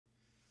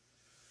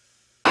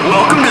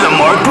Welcome to the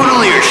Mark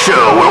Boudelier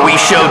Show, where we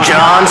show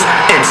Johns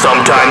and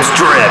sometimes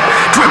drip.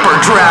 Drip or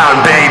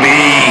drown,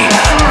 baby!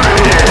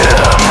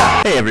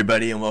 Hey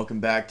everybody, and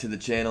welcome back to the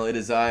channel. It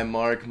is I,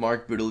 Mark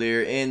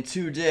Boudelier, and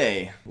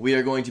today we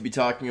are going to be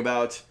talking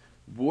about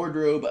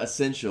wardrobe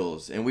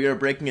essentials, and we are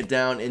breaking it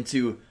down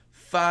into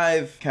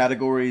 5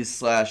 categories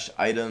slash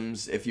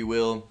items, if you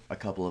will. A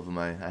couple of them,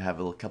 I have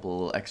a couple of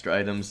little extra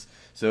items,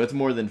 so it's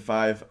more than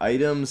 5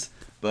 items,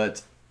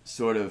 but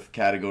sort of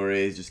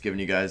categories, just giving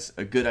you guys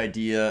a good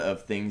idea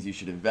of things you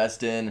should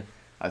invest in.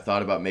 I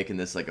thought about making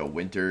this like a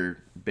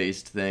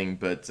winter-based thing,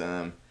 but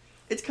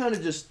it's kind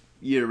of just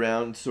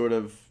year-round sort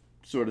of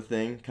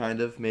thing, kind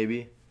of,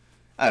 maybe.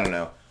 I don't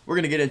know. We're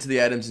going to get into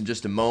the items in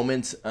just a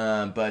moment,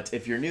 but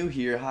if you're new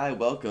here, hi,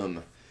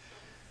 welcome.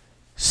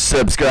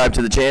 Subscribe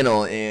to the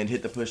channel and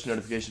hit the push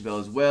notification bell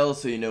as well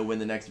so you know when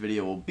the next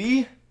video will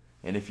be.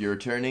 And if you're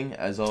returning,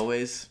 as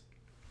always,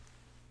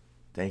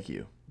 thank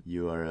you.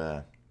 You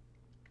are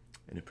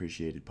an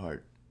appreciated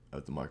part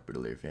of the Mark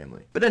Boudelier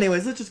family. But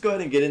anyways, let's just go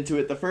ahead and get into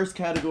it. The first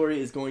category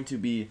is going to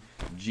be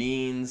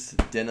jeans,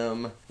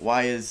 denim.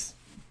 Why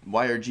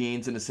are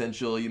jeans an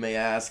essential, you may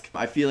ask?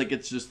 I feel like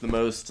it's just the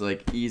most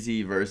like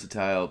easy,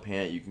 versatile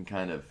pant you can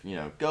kind of,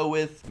 go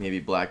with.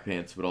 Maybe black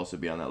pants would also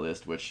be on that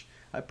list, which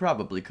I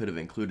probably could have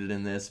included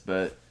in this,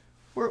 but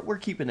we're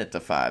keeping it to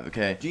 5,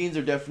 okay? Jeans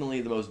are definitely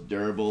the most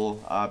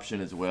durable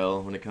option as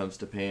well when it comes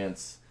to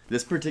pants.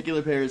 This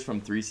particular pair is from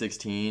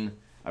 316.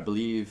 I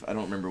believe, I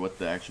don't remember what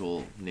the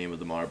actual name of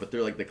them are, but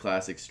they're like the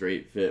classic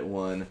straight fit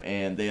one,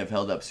 and they have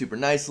held up super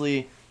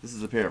nicely. This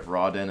is a pair of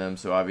raw denim,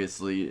 so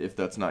obviously if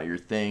that's not your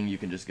thing, you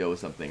can just go with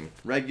something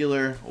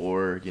regular,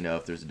 or,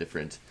 if there's a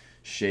different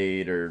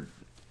shade or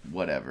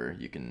whatever,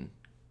 you can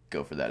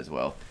go for that as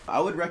well. I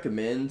would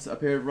recommend a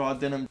pair of raw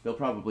denim. They'll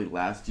probably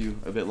last you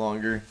a bit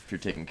longer if you're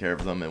taking care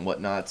of them and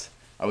whatnot.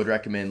 I would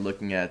recommend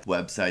looking at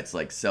websites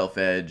like Self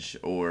Edge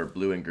or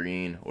Blue and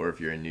Green, or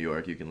if you're in New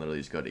York, you can literally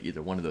just go to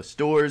either one of those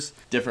stores.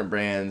 Different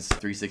brands,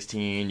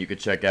 316, you could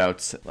check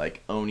out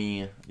like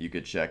Oni, you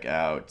could check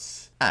out,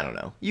 I don't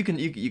know, you can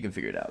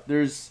figure it out.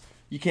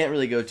 You can't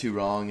really go too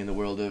wrong in the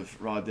world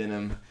of raw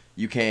denim.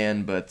 You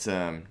can, but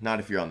not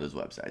if you're on those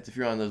websites. If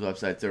you're on those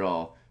websites, they're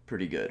all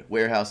pretty good.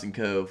 Warehouse &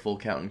 Co., Full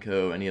Count &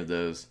 Co., any of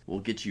those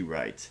will get you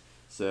right.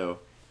 So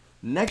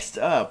next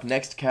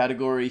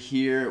category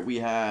here, we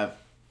have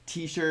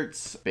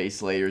t-shirts.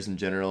 Base layers in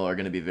general are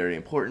going to be very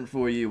important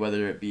for you, whether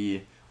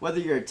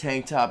you're a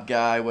tank top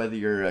guy, whether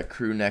you're a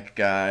crew neck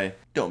guy.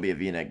 Don't be a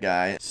v-neck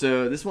guy.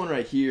 So this one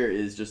right here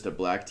is just a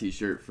black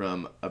t-shirt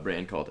from a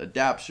brand called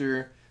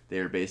Adapture. They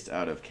are based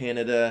out of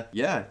Canada.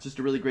 Yeah, just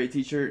a really great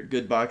t-shirt,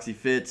 good boxy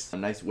fit, a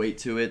nice weight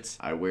to it.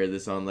 I wear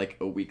this on like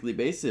a weekly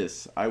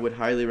basis. I would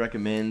highly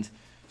recommend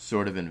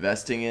sort of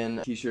investing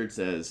in t-shirts,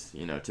 as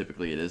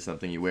typically it is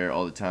something you wear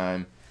all the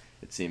time.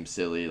 It seems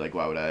silly, like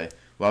why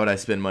would I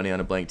spend money on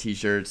a blank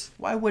t-shirt?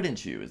 Why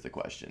wouldn't you is the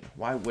question.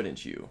 Why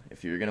wouldn't you?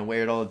 If you're gonna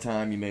wear it all the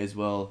time, you may as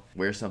well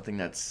wear something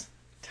that's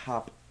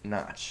top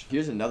notch.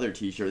 Here's another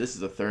t-shirt. This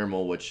is a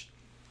thermal, which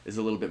is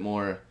a little bit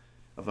more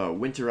of a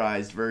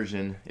winterized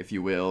version, if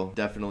you will.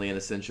 Definitely an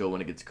essential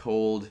when it gets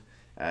cold,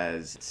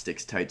 as it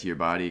sticks tight to your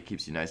body. It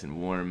keeps you nice and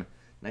warm.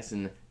 Nice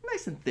and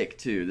thick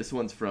too. This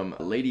one's from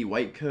Lady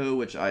White Co.,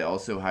 which I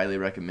also highly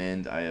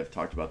recommend. I have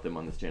talked about them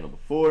on this channel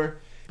before,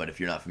 but if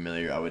you're not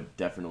familiar, I would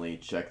definitely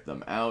check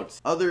them out.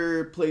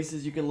 Other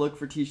places you can look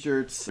for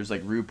t-shirts, there's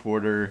like Rue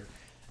Porter,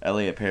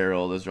 LA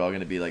Apparel. Those are all going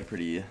to be like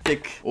pretty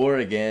thick. Or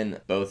again,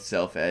 both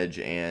Self Edge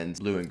and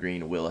Blue and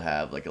Green will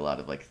have like a lot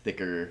of like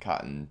thicker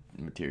cotton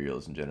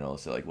materials in general.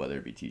 So like whether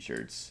it be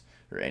t-shirts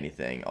or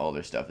anything, all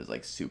their stuff is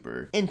like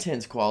super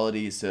intense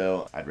quality,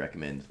 so I'd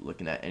recommend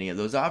looking at any of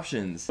those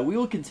options. We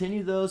will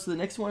continue those. So the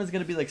next one is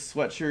going to be like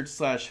sweatshirts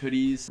slash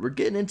hoodies. We're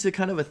getting into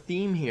kind of a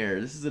theme here.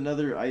 This is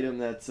another item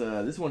that's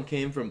this one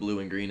came from Blue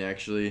and Green,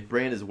 actually.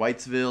 Brand is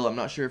Whitesville. I'm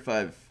not sure if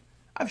I've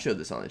showed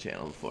this on the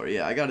channel before.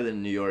 Yeah, I got it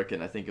in New York,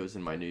 and I think it was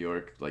in my New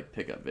York like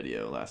pickup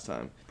video last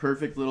time.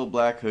 Perfect little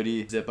black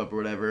hoodie, zip up or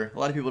whatever. A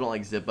lot of people don't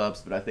like zip ups,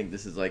 but I think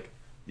this is like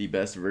the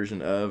best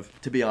version of.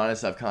 To be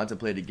honest, I've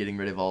contemplated getting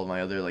rid of all of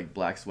my other like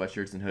black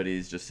sweatshirts and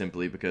hoodies just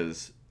simply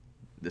because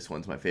this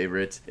one's my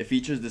favorite. It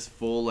features this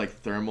full like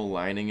thermal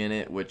lining in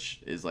it,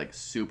 which is like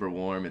super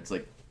warm. It's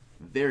like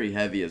very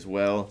heavy as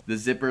well. The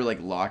zipper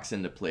like locks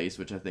into place,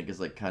 which I think is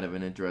like kind of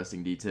an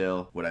interesting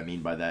detail. What I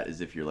mean by that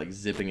is if you're like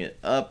zipping it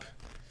up,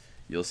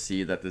 you'll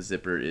see that the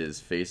zipper is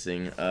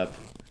facing up,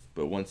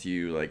 but once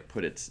you like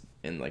put it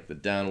in like the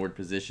downward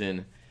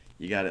position,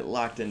 you got it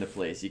locked into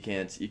place. You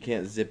can't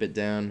zip it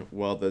down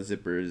while the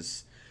zipper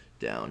is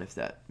down, if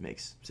that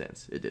makes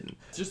sense. It didn't.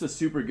 It's just a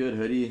super good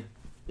hoodie.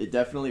 It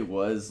definitely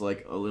was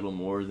like a little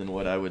more than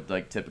what I would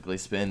like typically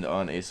spend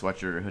on a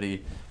sweatshirt or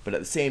hoodie, but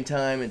at the same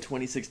time in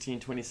 2016,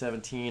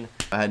 2017,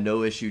 I had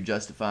no issue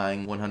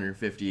justifying $150,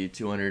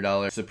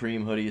 $200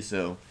 Supreme hoodies,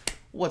 so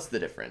what's the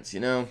difference,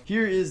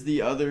 Here is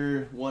the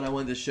other one I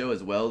wanted to show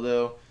as well,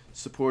 though.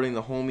 Supporting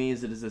the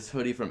homies, it is this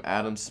hoodie from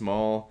Adam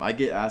Small. I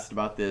get asked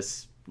about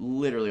this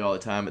literally all the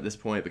time at this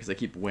point because I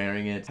keep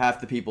wearing it.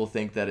 Half the people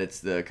think that it's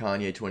the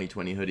Kanye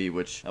 2020 hoodie,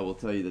 which I will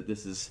tell you that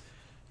this is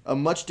a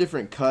much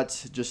different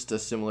cut, just a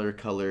similar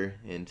color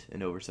and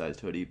an oversized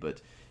hoodie, but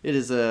it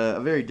is a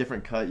very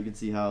different cut. You can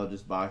see how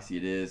just boxy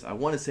it is. I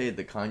want to say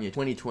the Kanye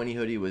 2020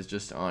 hoodie was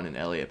just on an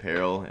LA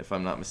Apparel, if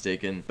I'm not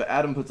mistaken. But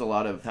Adam puts a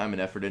lot of time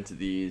and effort into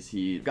these.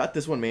 He got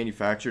this one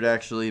manufactured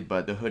actually,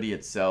 but the hoodie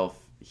itself,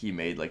 he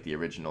made like the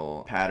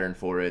original pattern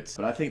for it.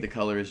 But I think the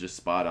color is just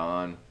spot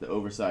on. The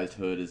oversized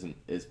hood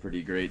is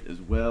pretty great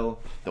as well.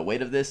 The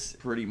weight of this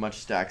pretty much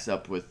stacks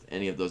up with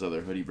any of those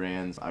other hoodie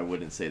brands. I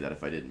wouldn't say that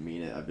if I didn't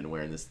mean it. I've been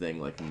wearing this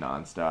thing like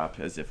nonstop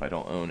as if I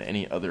don't own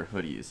any other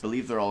hoodies. I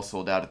believe they're all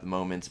sold out at the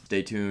moment.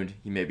 Stay tuned.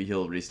 Maybe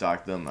he'll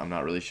restock them. I'm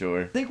not really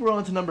sure. I think we're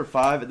on to number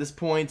 5 at this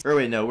point. Or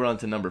wait, no, we're on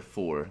to number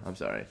 4. I'm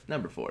sorry.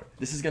 Number 4.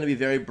 This is going to be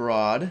very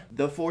broad.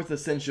 The 4th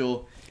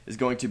essential is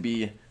going to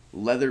be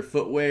leather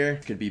footwear.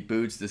 This could be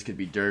boots, this could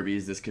be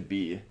derbies, this could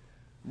be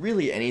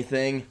really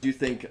anything. I do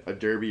think a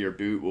derby or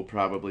boot will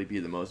probably be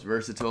the most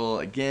versatile.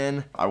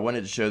 Again, I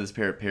wanted to show this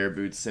pair of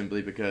boots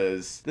simply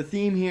because the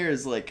theme here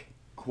is like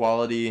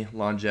quality,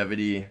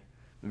 longevity,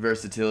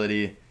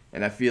 versatility,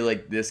 and I feel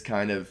like this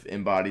kind of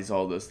embodies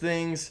all those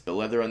things. The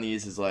leather on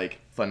these is like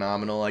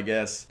phenomenal, I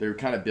guess. They're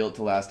kind of built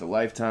to last a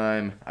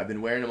lifetime. I've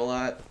been wearing them a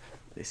lot.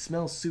 They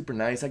smell super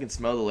nice. I can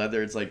smell the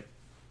leather. It's like,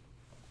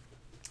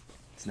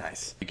 it's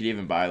nice. You could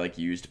even buy like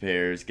used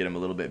pairs, get them a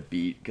little bit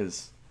beat,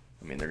 because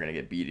I mean they're gonna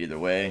get beat either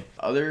way.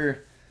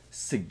 Other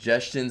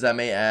suggestions I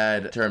may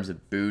add in terms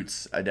of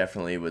boots, I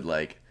definitely would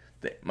like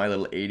my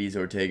little 80s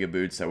Ortega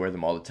boots. I wear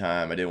them all the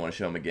time. I didn't want to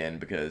show them again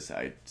because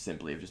I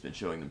simply have just been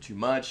showing them too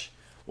much.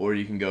 Or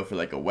you can go for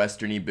like a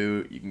westerny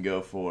boot. You can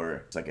go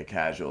for like a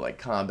casual like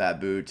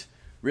combat boot.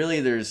 Really,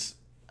 there's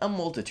a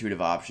multitude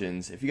of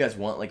options. If you guys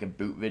want like a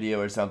boot video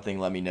or something,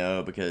 let me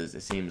know, because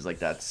it seems like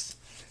that's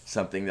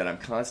something that I'm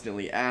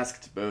constantly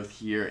asked both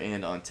here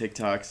and on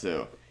TikTok.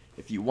 So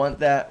if you want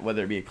that,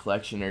 whether it be a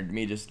collection or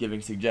me just giving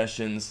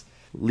suggestions,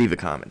 leave a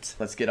comment.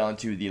 Let's get on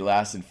to the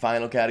last and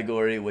final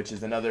category, which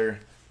is another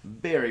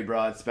very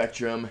broad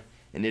spectrum,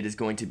 and it is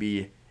going to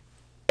be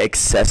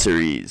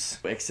accessories.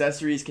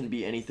 Accessories can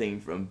be anything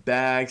from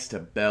bags to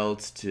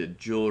belts to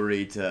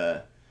jewelry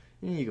to,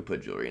 you could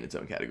put jewelry in its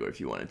own category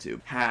if you wanted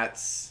to.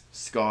 Hats,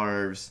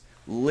 scarves,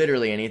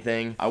 literally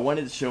anything. I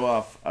wanted to show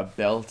off a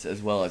belt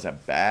as well as a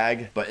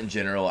bag, but in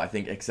general I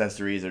think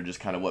accessories are just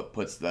kind of what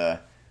puts the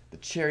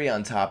cherry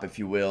on top, if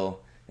you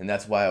will, and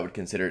that's why I would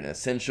consider it an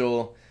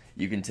essential.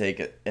 You can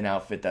take an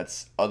outfit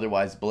that's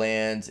otherwise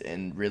bland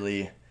and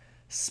really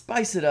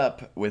spice it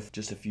up with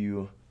just a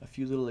few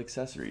little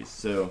accessories.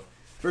 So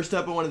first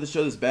up, I wanted to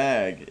show this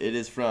bag. It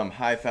is from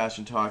High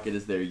Fashion Talk. It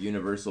is their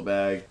universal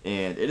bag,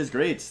 and it is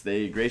great.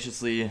 They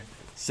graciously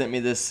sent me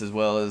this as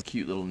well as a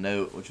cute little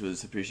note, which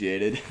was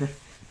appreciated.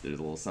 There's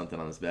a little something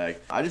on this bag.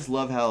 I just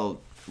love how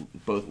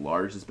both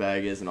large this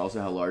bag is and also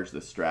how large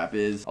the strap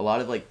is. A lot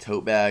of like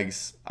tote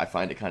bags, I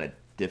find it kind of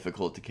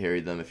difficult to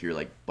carry them if you're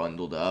like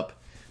bundled up.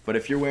 But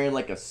if you're wearing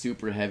like a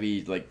super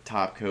heavy like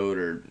top coat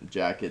or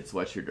jacket,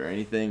 sweatshirt or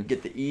anything,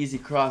 get the easy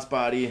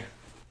crossbody,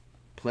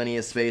 plenty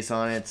of space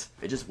on it.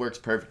 It just works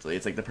perfectly.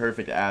 It's like the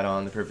perfect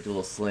add-on, the perfect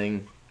little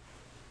sling.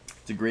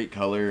 It's a great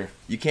color.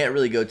 You can't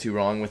really go too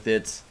wrong with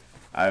it.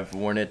 I've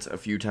worn it a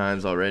few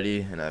times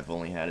already, and I've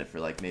only had it for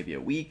like maybe a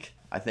week.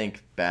 I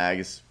think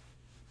bags,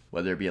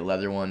 whether it be a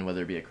leather one,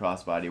 whether it be a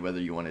crossbody,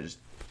 whether you want to just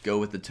go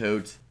with the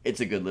tote,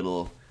 it's a good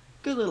little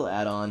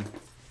add-on.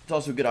 It's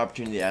also a good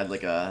opportunity to add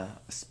like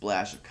a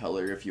splash of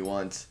color if you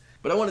want.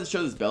 But I wanted to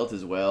show this belt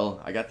as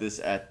well. I got this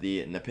at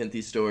the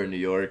Nepenthe store in New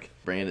York.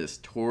 Brand is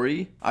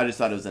Tory. I just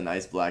thought it was a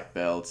nice black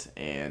belt,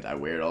 and I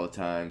wear it all the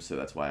time, so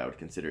that's why I would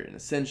consider it an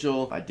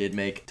essential. I did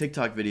make a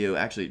TikTok video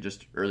actually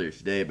just earlier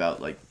today about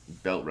like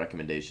belt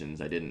recommendations.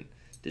 I didn't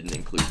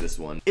include this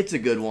one. It's a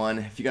good one.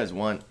 If you guys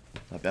want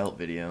a belt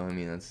video, I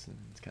mean it's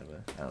kind of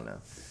a, I don't know.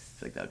 I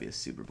feel like that'd be a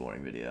super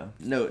boring video.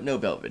 No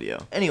belt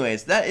video.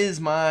 Anyways, that is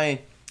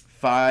my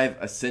 5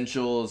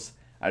 essentials.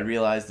 I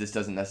realize this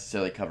doesn't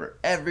necessarily cover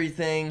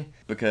everything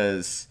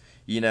because,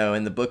 you know,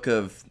 in the book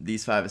of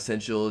these 5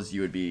 essentials,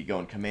 you would be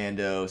going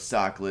commando,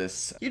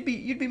 sockless. You'd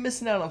be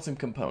missing out on some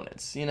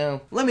components, you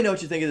know? Let me know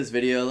what you think of this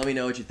video. Let me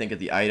know what you think of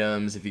the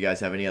items. If you guys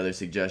have any other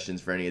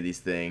suggestions for any of these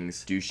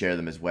things, do share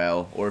them as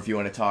well. Or if you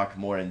want to talk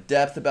more in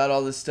depth about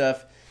all this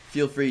stuff,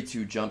 feel free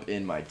to jump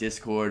in my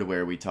Discord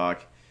where we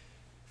talk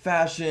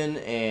fashion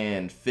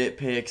and fit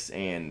pics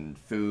and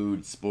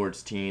food,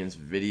 sports teams,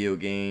 video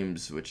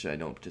games, which I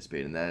don't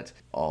participate in that,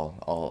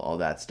 all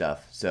that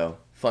stuff. So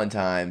fun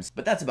times.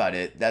 But that's about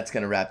it. That's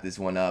gonna wrap this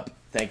one up.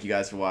 Thank you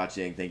guys for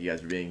watching. Thank you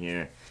guys for being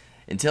here.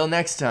 Until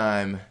next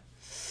time.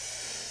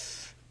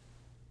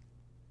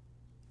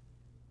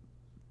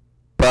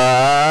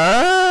 Bye.